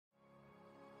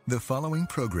The following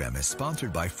program is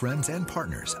sponsored by friends and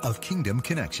partners of Kingdom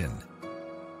Connection.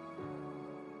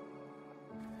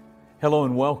 Hello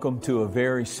and welcome to a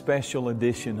very special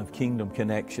edition of Kingdom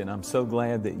Connection. I'm so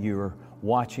glad that you're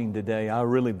watching today. I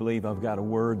really believe I've got a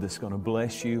word that's going to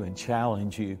bless you and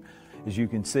challenge you. As you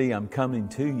can see, I'm coming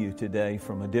to you today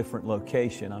from a different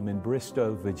location. I'm in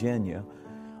Bristow, Virginia,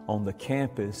 on the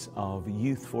campus of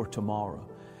Youth for Tomorrow.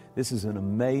 This is an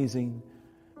amazing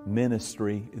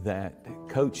ministry that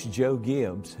Coach Joe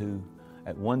Gibbs, who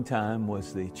at one time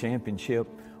was the championship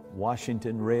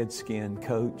Washington Redskin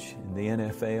coach in the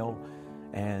NFL,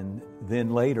 and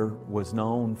then later was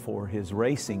known for his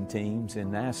racing teams in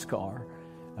NASCAR.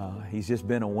 He's just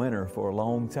been a winner for a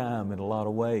long time in a lot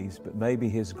of ways, but maybe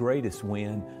his greatest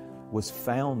win was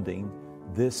founding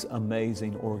this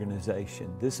amazing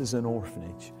organization. This is an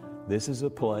orphanage. This is a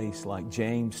place like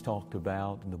James talked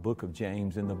about in the book of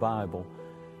James in the Bible,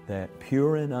 that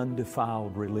pure and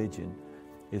undefiled religion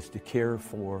is to care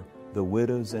for the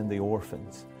widows and the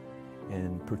orphans.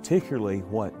 And particularly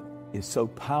what is so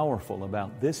powerful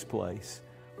about this place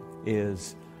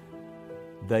is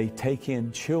they take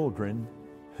in children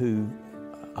who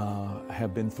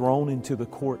have been thrown into the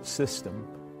court system,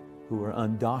 who are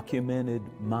undocumented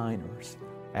minors.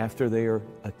 After they are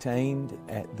attained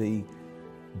at the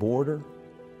border,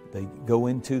 they go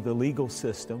into the legal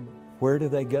system. Where do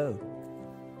they go?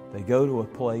 They go to a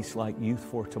place like Youth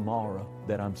for Tomorrow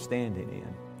that I'm standing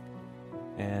in.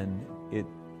 And it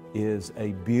is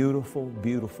a beautiful,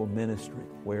 beautiful ministry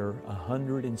where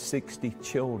 160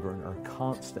 children are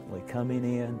constantly coming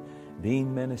in,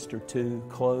 being ministered to,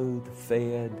 clothed,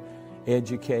 fed,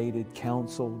 educated,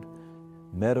 counseled,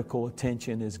 medical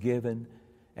attention is given,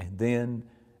 and then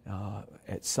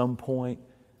at some point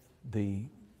the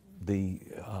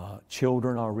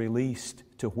children are released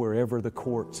to wherever the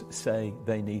courts say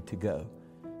they need to go.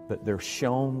 But they're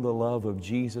shown the love of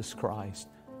Jesus Christ.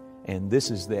 And this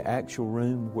is the actual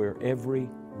room where every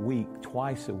week,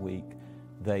 twice a week,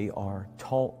 they are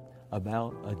taught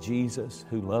about a Jesus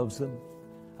who loves them,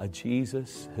 a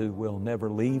Jesus who will never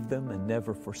leave them and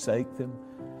never forsake them,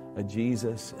 a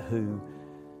Jesus who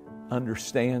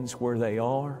understands where they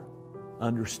are,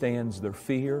 understands their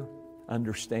fear,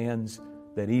 understands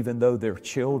that even though they're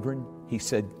children, He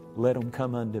said, let them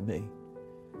come unto me.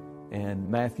 And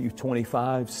Matthew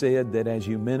 25 said that as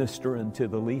you minister unto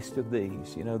the least of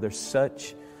these, there's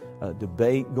such a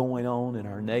debate going on in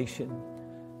our nation.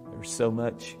 There's so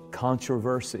much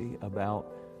controversy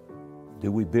about, do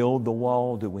we build the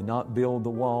wall? Do we not build the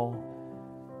wall?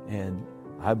 And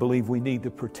I believe we need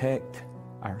to protect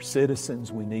our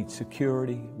citizens. We need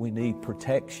security. We need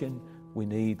protection. We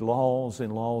need laws,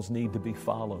 and laws need to be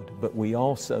followed. But we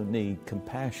also need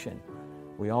compassion.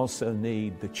 We also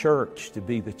need the church to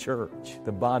be the church,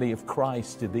 the body of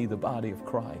Christ to be the body of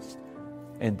Christ,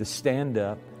 and to stand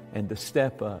up and to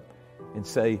step up and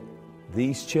say,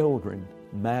 these children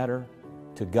matter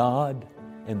to God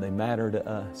and they matter to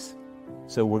us.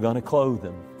 So we're going to clothe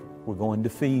them. We're going to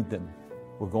feed them.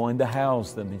 We're going to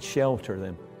house them and shelter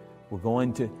them. We're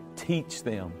going to teach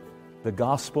them the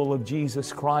gospel of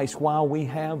Jesus Christ while we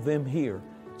have them here,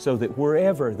 so that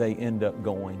wherever they end up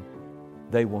going,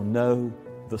 they will know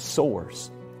the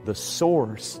source. The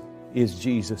source is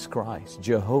Jesus Christ,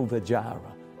 Jehovah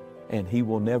Jireh, and He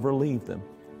will never leave them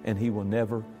and He will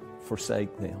never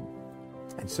forsake them.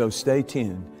 And so stay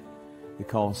tuned,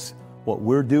 because what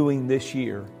we're doing this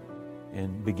year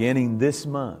and beginning this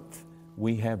month,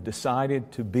 we have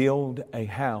decided to build a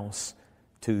house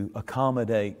to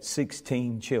accommodate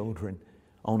 16 children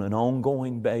on an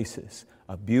ongoing basis,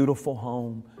 a beautiful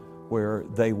home where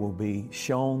they will be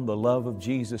shown the love of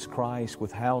Jesus Christ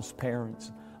with house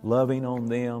parents, loving on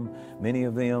them. Many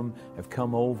of them have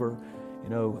come over.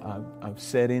 I've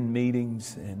sat in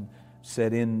meetings and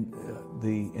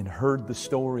and heard the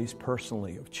stories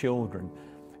personally of children,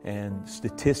 and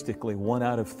statistically 1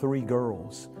 out of 3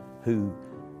 girls who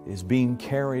is being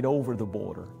carried over the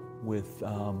border with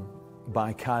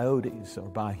by coyotes or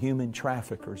by human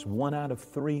traffickers. 1 out of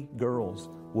 3 girls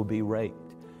will be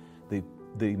raped.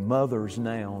 The mothers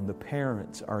now and the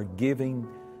parents are giving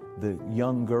the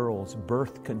young girls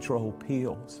birth control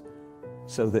pills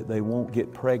so that they won't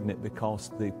get pregnant, because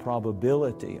the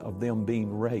probability of them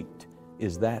being raped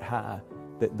is that high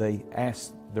that they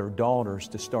ask their daughters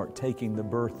to start taking the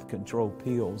birth control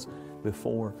pills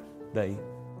before they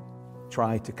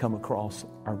try to come across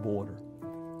our border.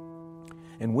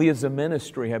 And we as a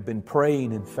ministry have been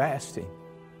praying and fasting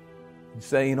and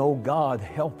saying, oh God,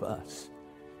 help us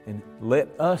and let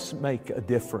us make a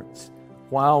difference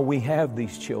while we have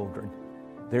these children.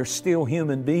 They're still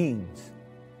human beings.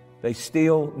 They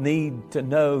still need to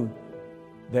know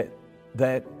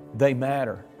that they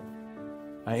matter.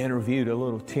 I interviewed a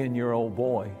little 10-year-old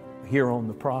boy here on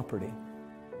the property.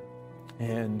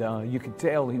 And you could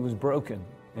tell he was broken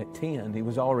at 10. He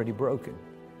was already broken.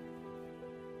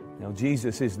 Now,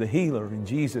 Jesus is the healer, and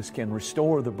Jesus can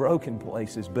restore the broken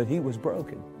places, but he was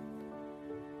broken.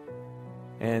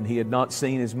 And he had not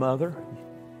seen his mother.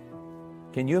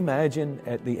 Can you imagine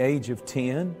at the age of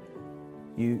 10,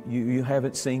 you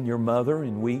haven't seen your mother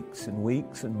in weeks and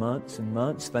weeks and months and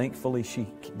months? Thankfully,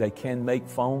 they can make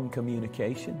phone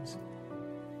communications.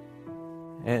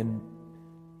 And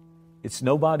it's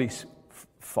nobody's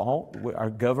fault.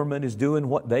 Our government is doing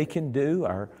what they can do.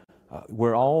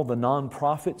 Where all the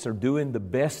nonprofits are doing the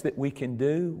best that we can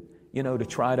do, to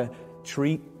try to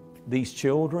treat these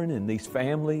children and these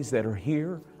families that are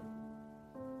here.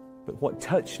 But what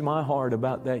touched my heart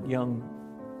about that young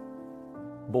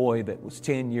boy that was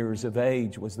 10 years of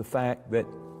age was the fact that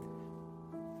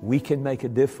we can make a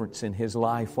difference in his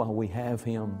life while we have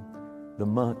him the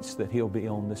months that he'll be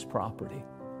on this property.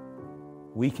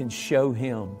 We can show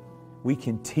him, we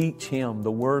can teach him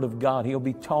the Word of God. He'll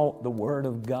be taught the Word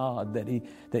of God,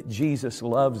 that Jesus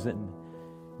loves him.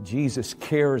 Jesus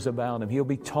cares about him. He'll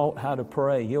be taught how to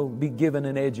pray. He'll be given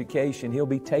an education. He'll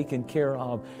be taken care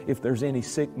of if there's any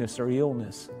sickness or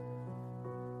illness.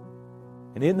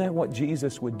 And isn't that what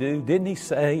Jesus would do? Didn't He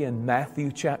say in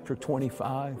Matthew chapter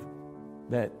 25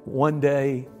 that one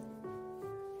day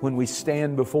when we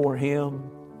stand before Him,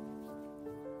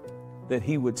 that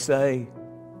He would say,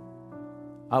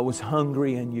 I was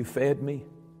hungry and you fed me.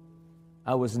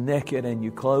 I was naked and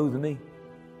you clothed me.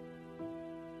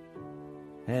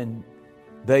 And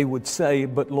they would say,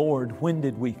 but Lord, when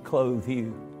did we clothe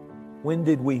you? When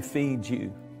did we feed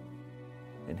you?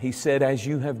 And He said, as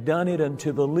you have done it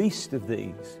unto the least of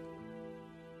these.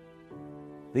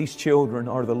 These children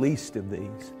are the least of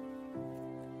these.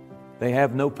 They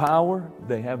have no power.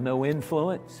 They have no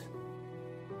influence.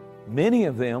 Many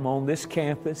of them on this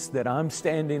campus that I'm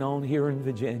standing on here in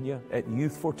Virginia at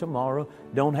Youth for Tomorrow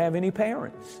don't have any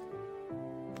parents.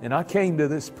 And I came to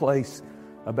this place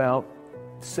about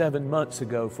 7 months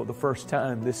ago for the first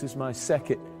time. This is my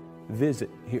second visit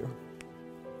here.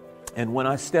 And when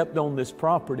I stepped on this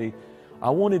property, I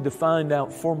wanted to find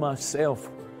out for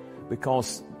myself,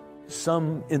 because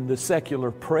some in the secular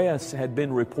press had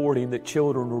been reporting that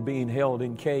children were being held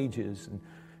in cages, and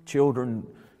children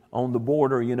on the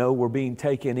border, were being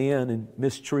taken in and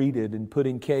mistreated and put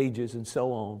in cages and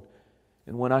so on.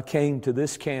 And when I came to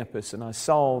this campus and I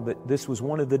saw that this was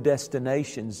one of the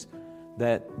destinations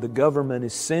that the government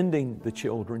is sending the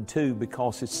children to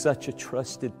because it's such a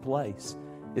trusted place,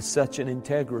 it's such an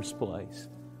integrous place.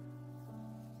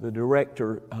 The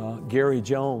director,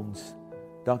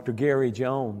 Dr. Gary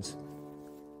Jones,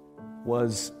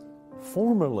 was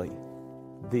formerly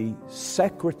the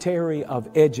Secretary of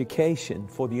Education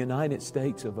for the United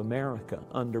States of America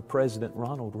under President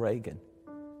Ronald Reagan.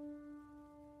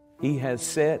 He has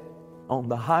sat on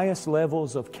the highest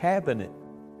levels of cabinet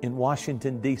in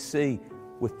Washington, D.C.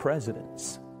 with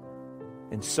presidents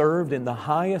and served in the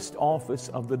highest office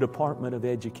of the Department of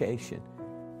Education.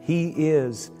 He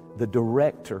is the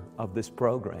director of this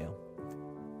program.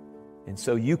 And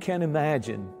so you can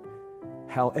imagine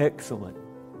how excellent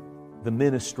the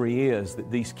ministry is that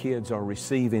these kids are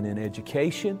receiving in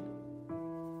education.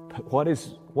 But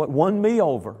what won me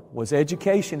over was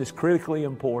education is critically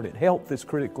important. Health is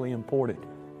critically important.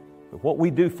 But what we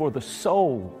do for the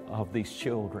soul of these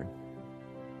children,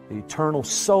 the eternal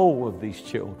soul of these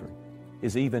children,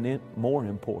 is even more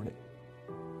important.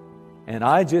 And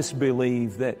I just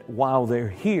believe that while they're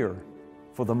here,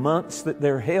 for the months that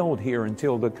they're held here,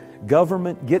 until the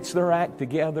government gets their act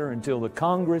together, until the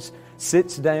Congress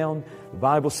sits down. The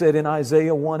Bible said in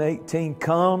Isaiah 1:18,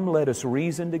 come, let us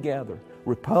reason together.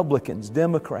 Republicans,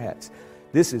 Democrats.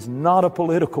 This is not a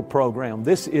political program.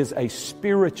 This is a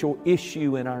spiritual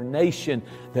issue in our nation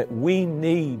that we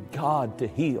need God to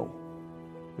heal.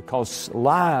 Because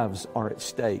lives are at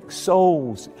stake.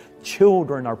 Souls,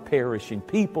 children are perishing.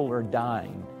 People are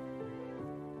dying.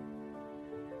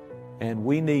 And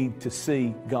we need to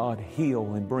see God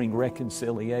heal and bring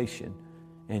reconciliation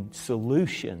and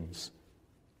solutions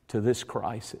to this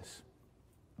crisis.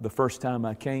 The first time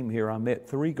I came here, I met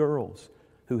 3 girls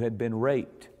who had been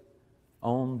raped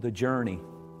on the journey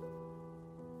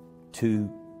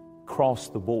to cross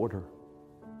the border.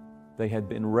 They had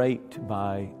been raped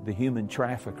by the human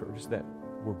traffickers that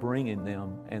were bringing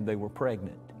them, and they were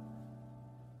pregnant.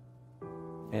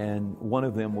 And one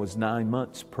of them was 9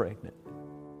 months pregnant.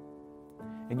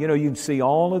 And you can see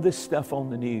all of this stuff on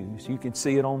the news. You can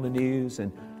see it on the news,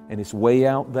 and it's way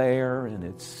out there, and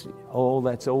it's,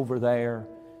 that's over there.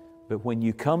 But when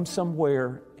you come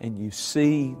somewhere and you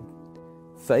see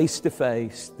face to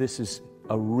face, this is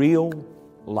a real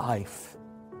life.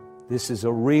 This is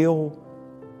a real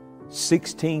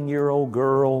 16-year-old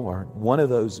girl, or one of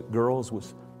those girls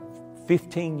was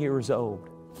 15 years old,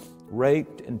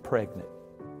 raped and pregnant.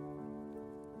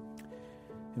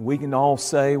 And we can all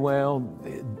say, well,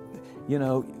 you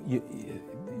know,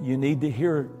 you need to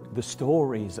hear the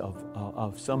stories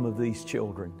of some of these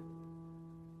children.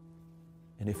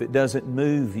 And if it doesn't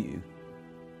move you,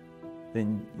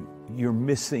 then you're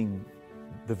missing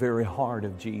the very heart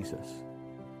of Jesus.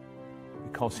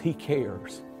 Because He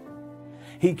cares.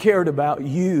 He cared about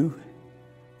you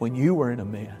when you were in a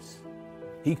mess.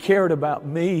 He cared about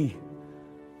me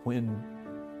when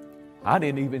I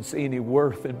didn't even see any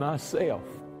worth in myself.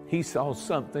 He saw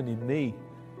something in me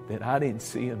that I didn't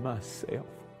see in myself.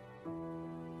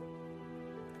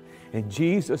 And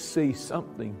Jesus sees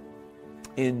something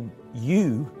in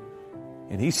you,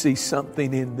 and He sees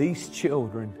something in these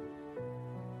children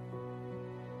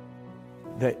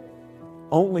that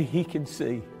only He can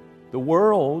see. The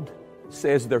world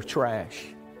says they're trash.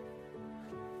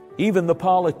 Even the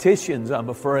politicians, I'm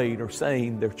afraid, are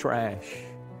saying they're trash.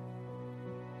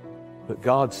 But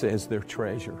God says they're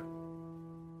treasure.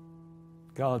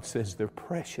 God says they're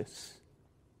precious.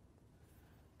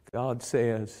 God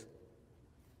says,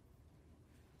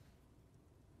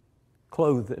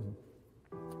 clothe them,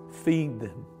 feed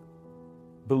them,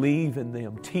 believe in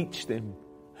them, teach them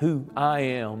who I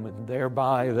am, and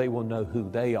thereby they will know who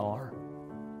they are.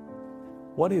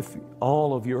 What if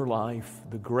all of your life,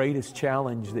 the greatest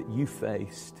challenge that you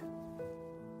faced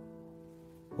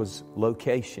was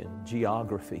location,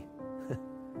 geography?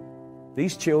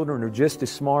 These children are just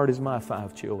as smart as my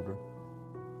 5 children.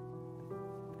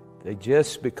 They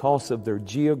just, because of their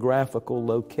geographical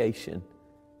location,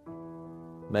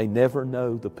 may never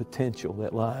know the potential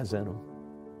that lies in them.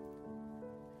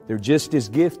 They're just as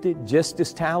gifted, just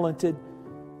as talented,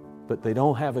 but they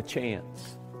don't have a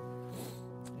chance.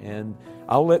 And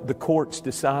I'll let the courts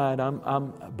decide.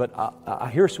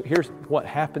 Here's what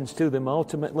happens to them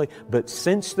ultimately. But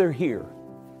since they're here,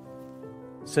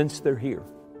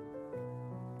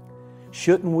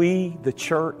 shouldn't we, the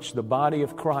church, the body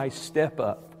of Christ, step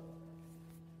up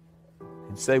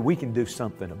and say, we can do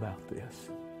something about this?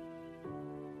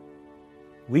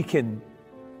 We can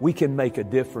make a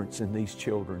difference in these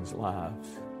children's lives.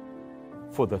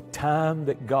 For the time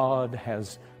that God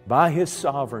has, by His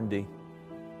sovereignty,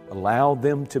 allowed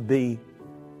them to be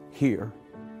here,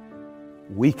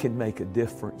 we can make a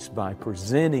difference by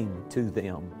presenting to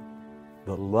them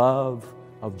the love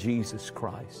of Jesus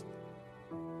Christ.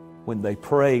 When they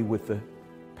pray with the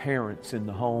parents in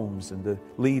the homes and the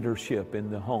leadership in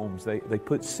the homes, they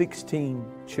put 16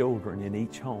 children in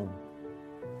each home.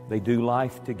 They do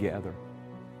life together.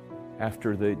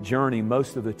 After the journey,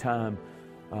 most of the time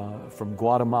from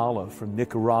Guatemala, from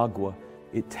Nicaragua,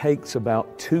 it takes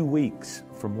about 2 weeks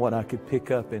from what I could pick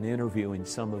up in interviewing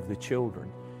some of the children.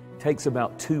 It takes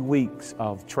about 2 weeks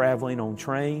of traveling on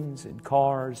trains and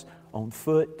cars, on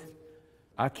foot.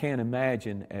 I can't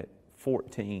imagine at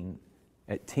 14,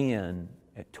 at 10,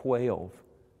 at 12,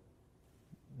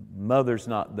 mother's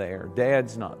not there,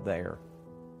 dad's not there.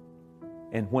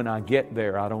 And when I get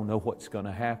there, I don't know what's going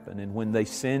to happen. And when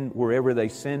wherever they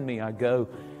send me, I go.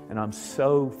 And I'm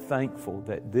so thankful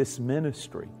that this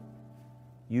ministry,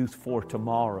 Youth for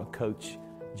Tomorrow, Coach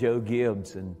Joe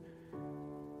Gibbs, and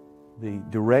the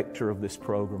director of this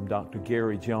program, Dr.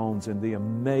 Gary Jones, and the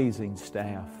amazing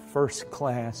staff, first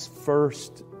class,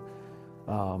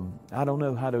 I don't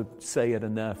know how to say it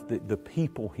enough, the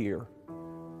people here,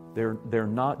 they're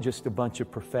not just a bunch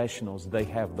of professionals. They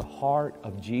have the heart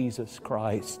of Jesus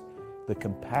Christ, the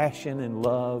compassion and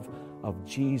love of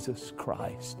Jesus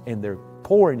Christ, and they're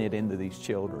pouring it into these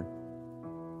children.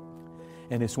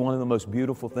 And it's one of the most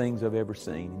beautiful things I've ever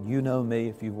seen. And you know me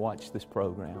if you've watched this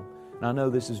program. And I know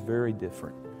this is very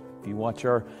different. If you watch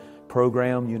our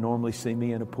program, you normally see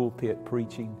me in a pulpit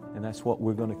preaching, and that's what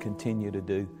we're going to continue to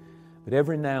do. But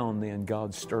every now and then,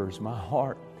 God stirs my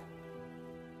heart.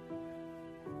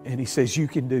 And He says, you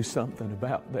can do something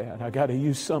about that. I got to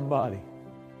use somebody.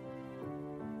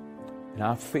 And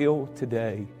I feel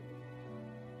today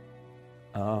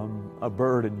a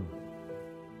burden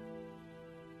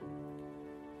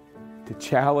to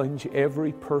challenge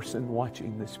every person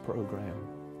watching this program.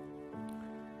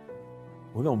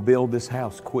 We're going to build this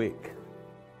house quick.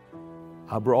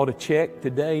 I brought a check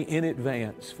today in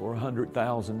advance for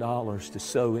 $100,000 to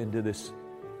sow into this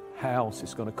house.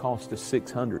 It's going to cost us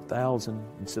 $600,000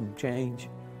 and some change.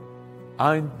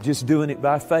 I'm just doing it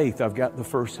by faith. I've got the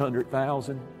first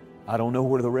 $100,000. I don't know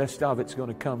where the rest of it's going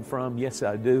to come from. Yes,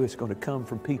 I do. It's going to come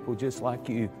from people just like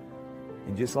you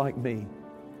and just like me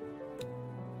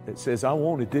that says, I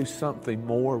want to do something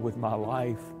more with my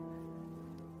life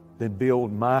than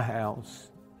build my house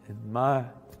and my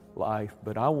life,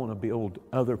 but I want to build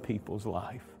other people's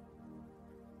life.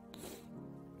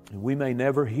 And we may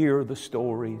never hear the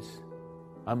stories.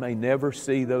 I may never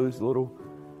see those little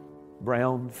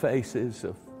brown faces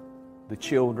of the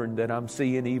children that I'm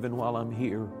seeing even while I'm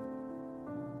here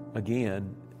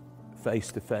again,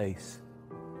 face to face.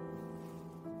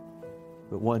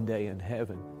 But one day in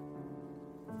heaven,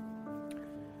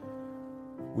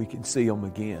 we can see them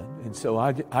again. And so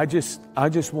I just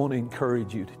want to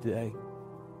encourage you today.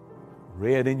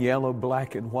 Red and yellow,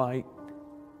 black and white,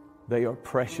 they are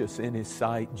precious in His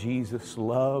sight. Jesus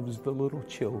loves the little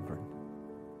children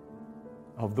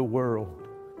of the world.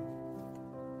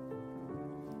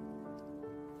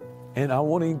 And I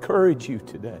want to encourage you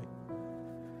today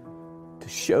to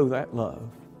show that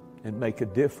love and make a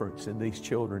difference in these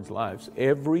children's lives.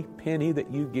 Every penny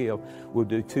that you give, we'll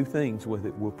do two things with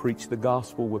it. We'll preach the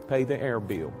gospel, we'll pay the air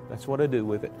bill. That's what I do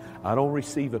with it. I don't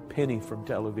receive a penny from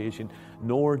television,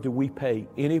 nor do we pay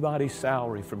anybody's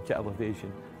salary from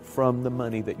television from the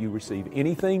money that you receive.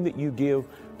 Anything that you give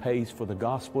pays for the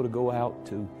gospel to go out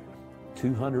to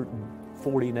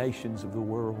 240 nations of the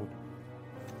world.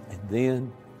 And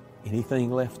then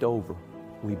anything left over,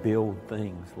 we build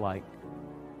things like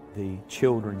the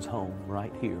children's home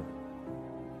right here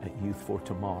at Youth for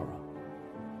Tomorrow.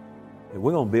 And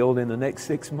we're going to build in the next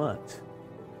 6 months.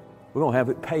 We're going to have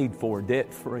it paid for,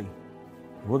 debt-free.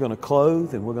 We're going to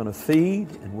clothe and we're going to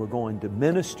feed and we're going to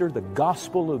minister the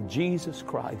gospel of Jesus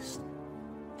Christ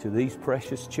to these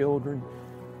precious children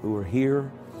who are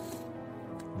here.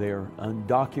 They're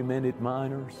undocumented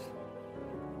minors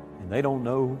and they don't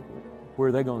know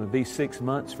where they're going to be 6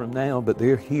 months from now, but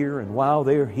they're here, and while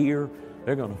they're here,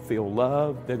 they're going to feel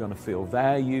loved, they're going to feel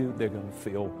valued, they're going to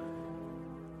feel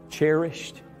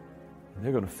cherished, and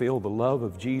they're going to feel the love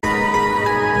of Jesus.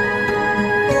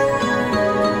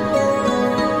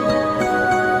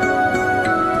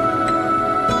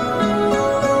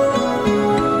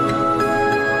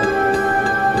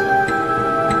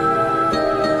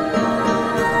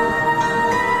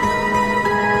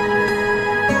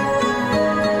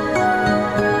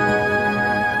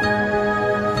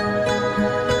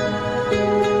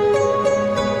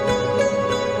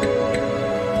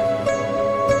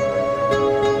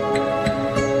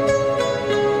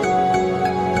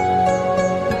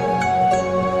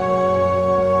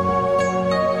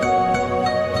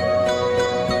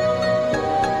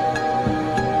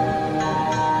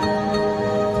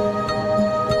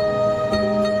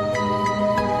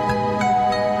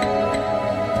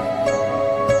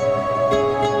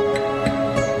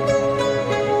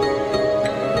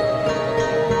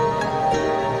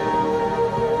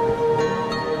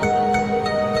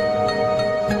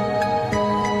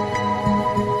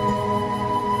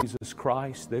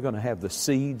 Christ. They're going to have the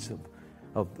seeds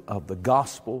of the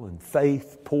gospel and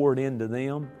faith poured into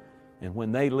them. And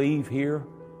when they leave here,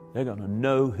 they're going to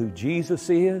know who Jesus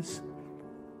is,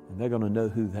 and they're going to know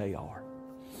who they are.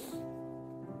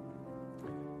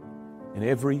 And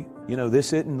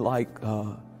this isn't like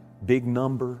a big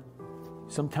number.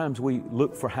 Sometimes we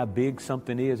look for how big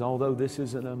something is, although this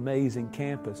is an amazing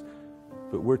campus.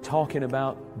 But we're talking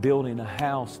about building a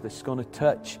house that's going to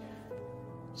touch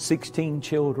 16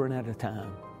 children at a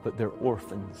time, but they're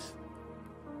orphans.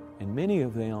 And many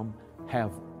of them have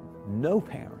no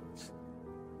parents.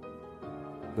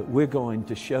 But we're going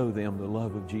to show them the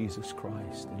love of Jesus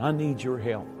Christ. And I need your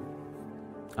help.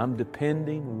 I'm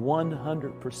depending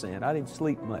 100%. I didn't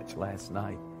sleep much last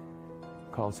night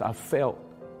because I felt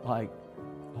like,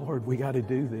 Lord, we got to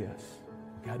do this.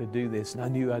 We got to do this. And I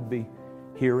knew I'd be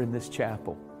here in this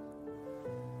chapel.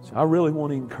 So I really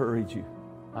want to encourage you.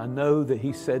 I know that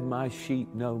He said, my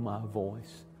sheep know my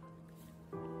voice.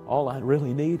 All I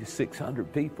really need is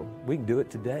 600 people. We can do it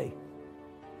today.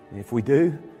 And if we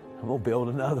do, I'm going to build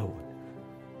another one.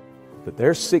 But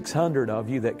there's 600 of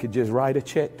you that could just write a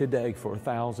check today for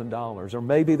 $1,000. Or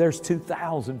maybe there's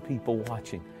 2,000 people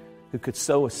watching who could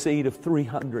sow a seed of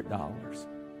 $300.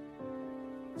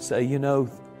 Say,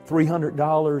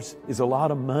 $300 is a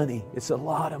lot of money. It's a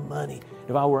lot of money.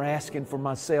 If I were asking for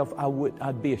myself,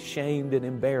 I'd be ashamed and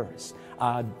embarrassed.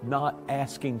 I'm not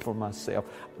asking for myself.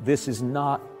 This is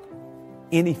not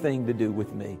anything to do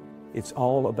with me. It's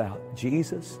all about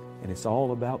Jesus, and it's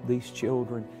all about these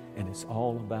children, and it's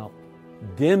all about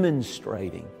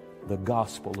demonstrating the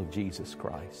gospel of Jesus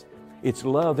Christ. It's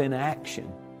love in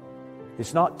action.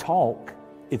 It's not talk.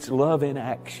 It's love in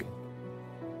action.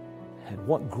 And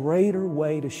what greater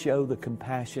way to show the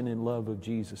compassion and love of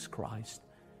Jesus Christ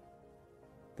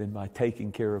than by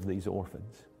taking care of these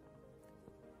orphans?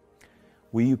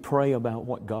 Will you pray about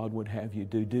what God would have you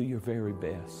do? Do your very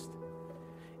best.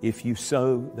 If you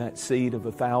sow that seed of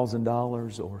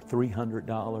 $1,000 or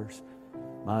 $300,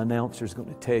 my announcer is going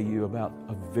to tell you about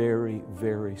a very,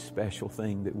 very special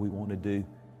thing that we want to do.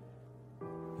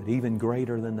 But even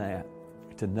greater than that,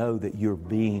 to know that you're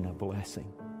being a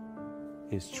blessing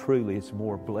it's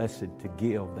more blessed to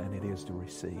give than it is to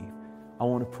receive. I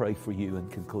want to pray for you in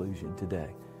conclusion today.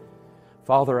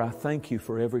 Father, I thank you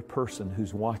for every person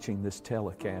who's watching this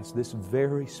telecast, this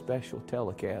very special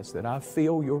telecast, that I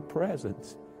feel your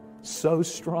presence so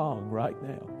strong right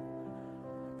now.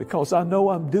 Because I know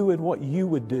I'm doing what you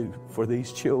would do for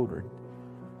these children.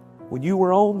 When you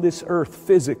were on this earth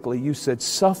physically, you said,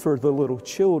 "Suffer the little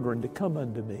children to come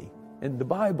unto me." And the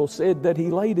Bible said that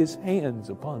He laid His hands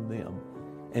upon them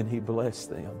and He blessed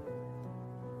them.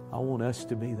 I want us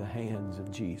to be the hands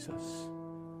of Jesus.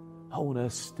 I want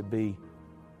us to be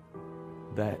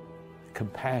that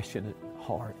compassionate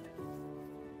heart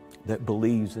that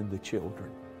believes in the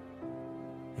children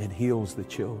and heals the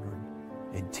children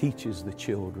and teaches the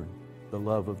children the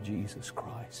love of Jesus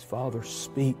Christ. Father,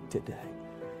 speak today.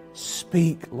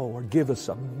 Speak, Lord. Give us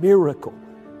a miracle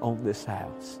on this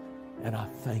house. And I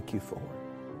thank you for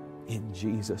it in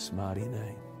Jesus' mighty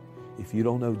name. If you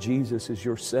don't know Jesus as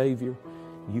your Savior,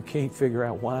 you can't figure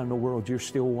out why in the world you're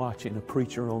still watching a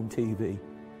preacher on TV.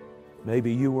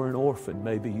 Maybe you were an orphan.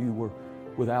 Maybe you were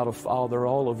without a father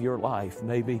all of your life.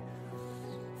 Maybe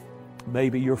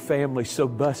your family's so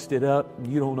busted up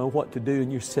you don't know what to do,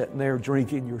 and you're sitting there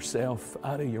drinking yourself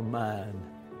out of your mind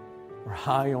or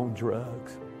high on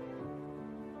drugs.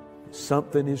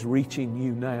 Something is reaching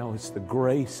you now. It's the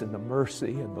grace and the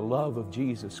mercy and the love of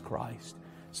Jesus Christ.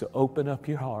 So open up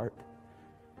your heart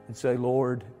and say,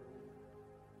 "Lord,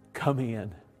 come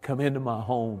in. Come into my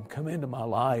home. Come into my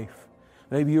life."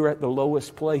 Maybe you're at the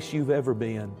lowest place you've ever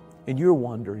been, and you're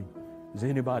wondering, does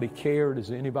anybody care?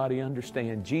 Does anybody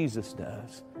understand? Jesus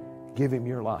does. Give Him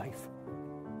your life.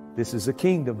 This is a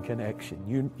kingdom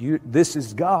connection. This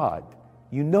is God.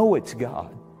 You know it's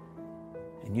God.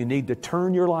 And you need to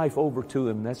turn your life over to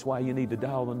Him. That's why you need to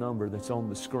dial the number that's on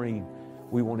the screen.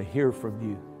 We want to hear from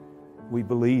you. We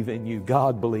believe in you.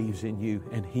 God believes in you.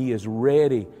 And He is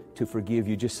ready to forgive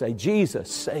you. Just say,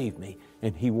 "Jesus, save me."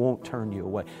 And He won't turn you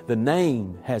away. The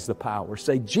name has the power.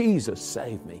 Say, "Jesus,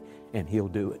 save me." And He'll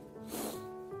do it.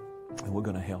 And we're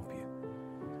going to help you.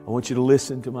 I want you to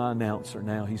listen to my announcer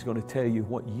now. He's going to tell you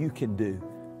what you can do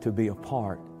to be a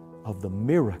part of the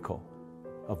miracle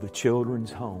of the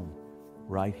children's home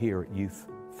right here at Youth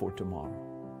for Tomorrow.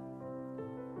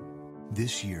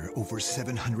 This year, over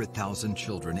 700,000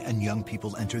 children and young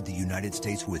people entered the United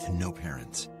States with no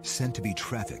parents, sent to be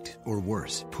trafficked or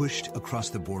worse, pushed across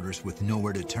the borders with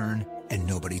nowhere to turn and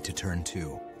nobody to turn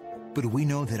to. But we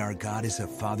know that our God is a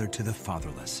father to the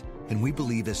fatherless, and we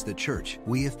believe as the church,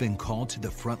 we have been called to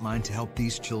the front line to help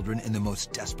these children in the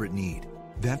most desperate need.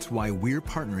 That's why we're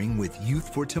partnering with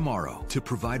Youth for Tomorrow to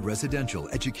provide residential,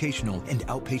 educational, and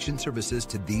outpatient services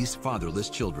to these fatherless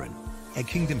children. At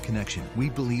Kingdom Connection, we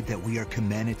believe that we are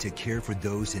commanded to care for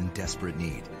those in desperate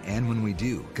need. And when we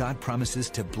do, God promises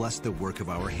to bless the work of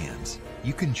our hands.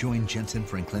 You can join Jentezen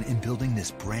Franklin in building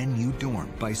this brand new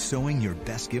dorm by sowing your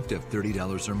best gift of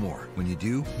 $30 or more. When you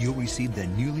do, you'll receive the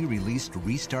newly released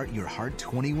Restart Your Heart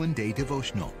 21-Day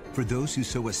Devotional. For those who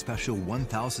sow a special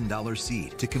 $1,000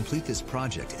 seed to complete this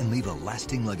project and leave a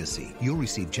lasting legacy, you'll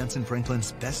receive Jentezen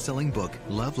Franklin's best-selling book,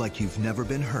 Love Like You've Never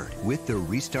Been Hurt, with the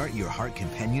Restart Your Heart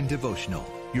Companion Devotional.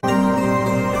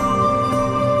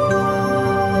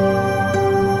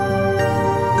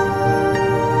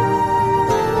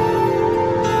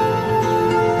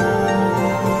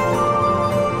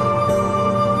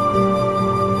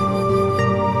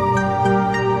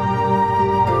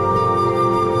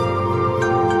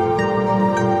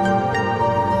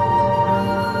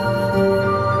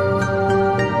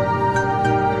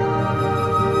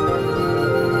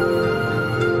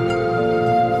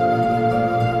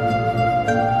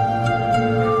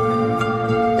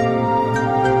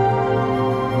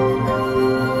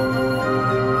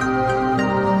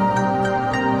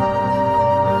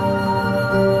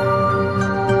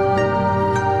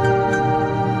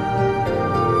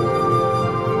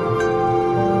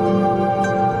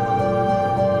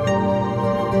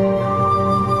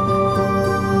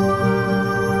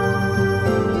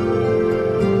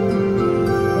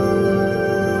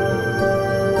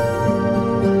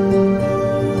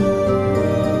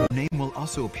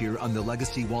 also appear on the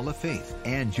Legacy Wall of Faith,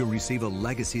 and you'll receive a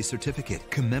legacy certificate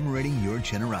commemorating your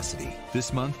generosity.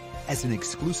 This month, as an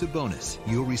exclusive bonus,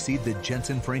 you'll receive the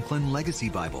Jentezen Franklin Legacy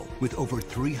Bible with over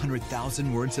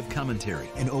 300,000 words of commentary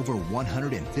and over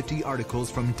 150 articles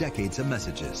from decades of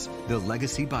messages. The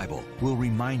Legacy Bible will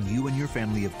remind you and your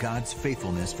family of God's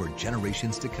faithfulness for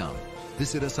generations to come.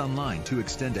 Visit us online to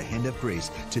extend a hand of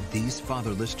grace to these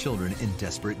fatherless children in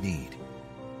desperate need.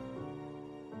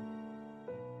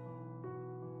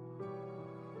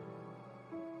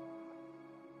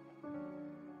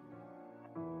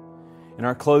 In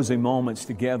our closing moments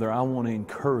together, I want to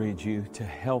encourage you to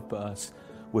help us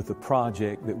with the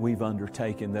project that we've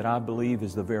undertaken that I believe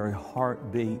is the very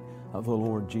heartbeat of the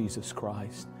Lord Jesus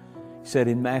Christ. He said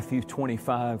in Matthew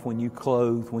 25, when you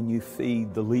clothe, when you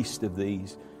feed the least of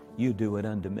these, you do it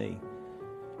unto me.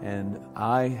 And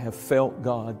I have felt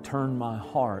God turn my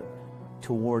heart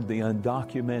toward the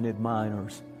undocumented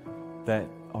minors that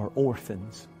are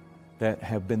orphans, that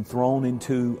have been thrown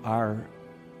into our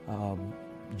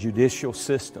judicial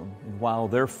system. And while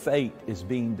their fate is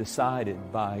being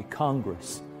decided by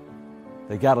Congress,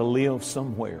 they got to live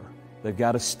somewhere. They've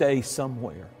got to stay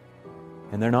somewhere.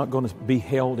 And they're not going to be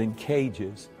held in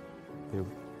cages. They're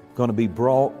going to be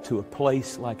brought to a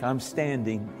place like I'm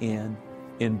standing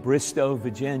in Bristow,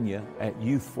 Virginia at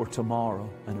Youth for Tomorrow,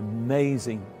 an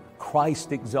amazing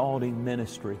Christ-exalting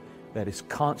ministry that is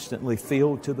constantly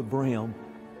filled to the brim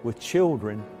with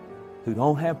children who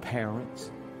don't have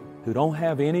parents, who don't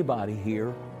have anybody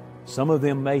here. Some of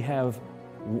them may have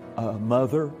a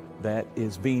mother that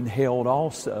is being held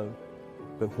also.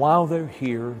 But while they're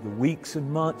here, the weeks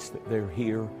and months that they're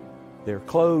here, they're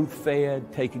clothed,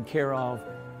 fed, taken care of,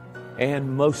 and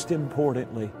most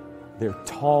importantly, they're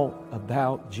taught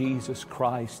about Jesus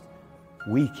Christ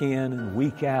week in and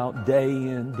week out, day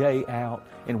in, day out.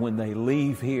 And when they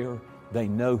leave here, they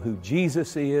know who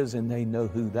Jesus is and they know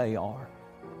who they are.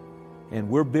 And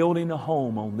we're building a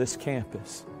home on this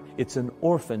campus. It's an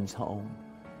orphan's home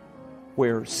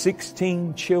where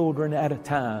 16 children at a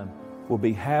time will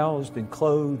be housed and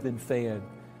clothed and fed.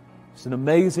 It's an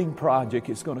amazing project.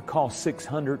 It's going to cost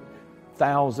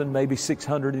 $600,000, maybe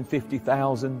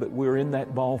 $650,000, but we're in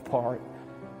that ballpark.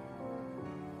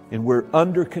 And we're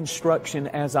under construction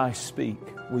as I speak.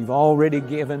 We've already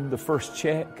given the first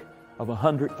check of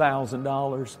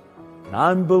 $100,000. And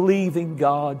I'm believing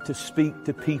God to speak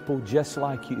to people just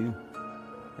like you.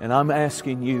 And I'm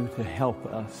asking you to help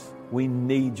us. We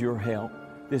need your help.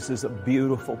 This is a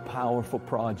beautiful, powerful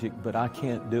project, but I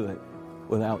can't do it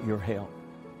without your help.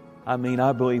 I mean,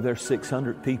 I believe there's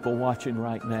 600 people watching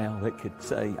right now that could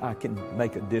say, I can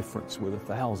make a difference with a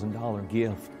 $1,000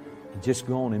 gift and just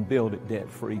go on and build it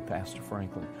debt-free, Pastor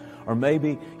Franklin. Or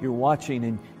maybe you're watching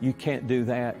and you can't do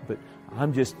that, but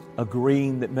I'm just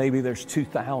agreeing that maybe there's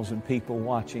 2,000 people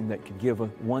watching that could give a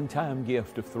one-time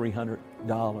gift of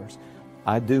 $300.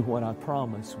 I do what I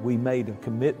promise. We made a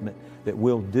commitment that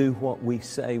we'll do what we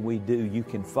say we do. You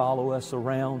can follow us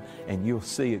around and you'll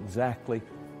see exactly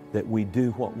that we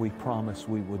do what we promise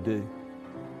we will do.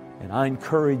 And I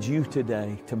encourage you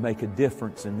today to make a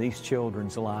difference in these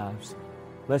children's lives.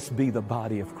 Let's be the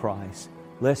body of Christ.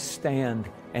 Let's stand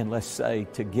and let's say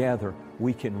together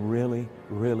we can really,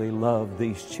 really love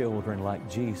these children like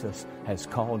Jesus has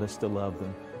called us to love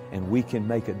them, and we can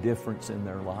make a difference in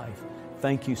their life.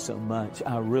 Thank you so much.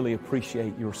 I really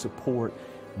appreciate your support.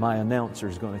 My announcer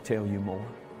is going to tell you more.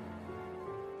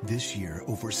 This year,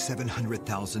 over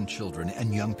 700,000 children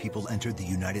and young people entered the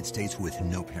United States with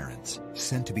no parents,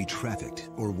 sent to be trafficked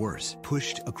or worse,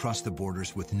 pushed across the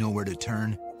borders with nowhere to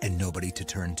turn and nobody to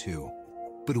turn to.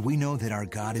 But we know that our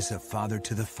God is a father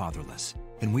to the fatherless,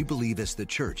 and we believe as the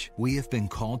church, we have been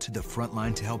called to the front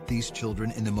line to help these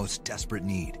children in the most desperate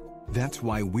need. That's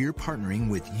why we're partnering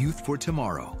with Youth for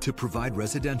Tomorrow to provide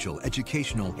residential,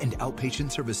 educational, and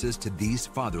outpatient services to these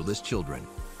fatherless children.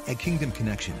 At Kingdom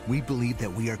Connection, we believe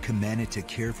that we are commanded to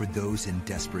care for those in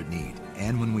desperate need.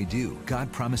 And when we do,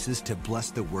 God promises to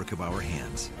bless the work of our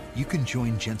hands. You can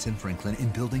join Jentezen Franklin in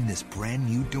building this brand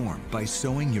new dorm by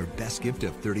sowing your best gift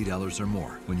of $30 or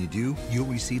more. When you do, you'll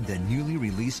receive the newly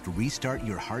released Restart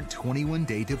Your Heart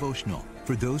 21-Day Devotional.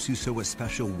 For those who sow a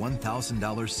special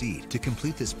 $1,000 seed to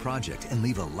complete this project and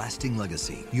leave a lasting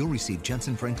legacy, you'll receive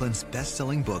Jentezen Franklin's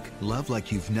best-selling book, Love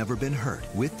Like You've Never Been Hurt,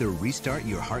 with the Restart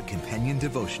Your Heart Companion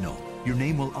Devotional. Your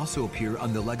name will also appear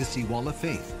on the Legacy Wall of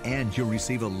Faith, and you'll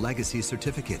receive a legacy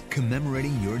certificate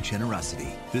commemorating your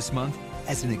generosity. This month,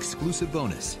 as an exclusive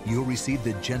bonus, you'll receive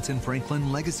the Jentezen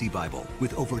Franklin Legacy Bible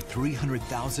with over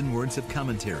 300,000 words of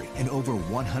commentary and over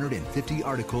 150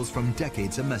 articles from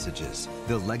decades of messages.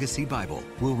 The Legacy Bible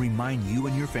will remind you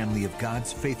and your family of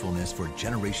God's faithfulness for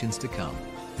generations to come.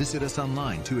 Visit us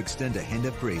online to extend a hand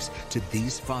of grace to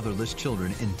these fatherless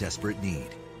children in desperate need.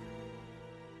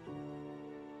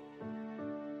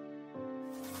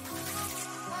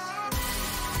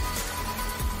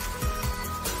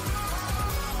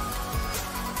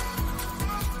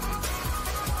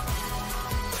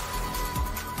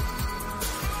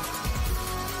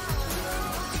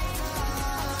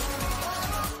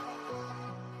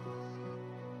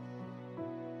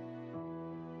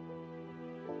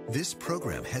 This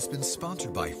program has been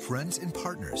sponsored by friends and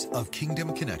partners of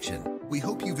Kingdom Connection. We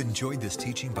hope you've enjoyed this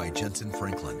teaching by Jentezen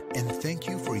Franklin, and thank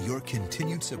you for your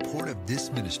continued support of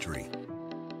this ministry.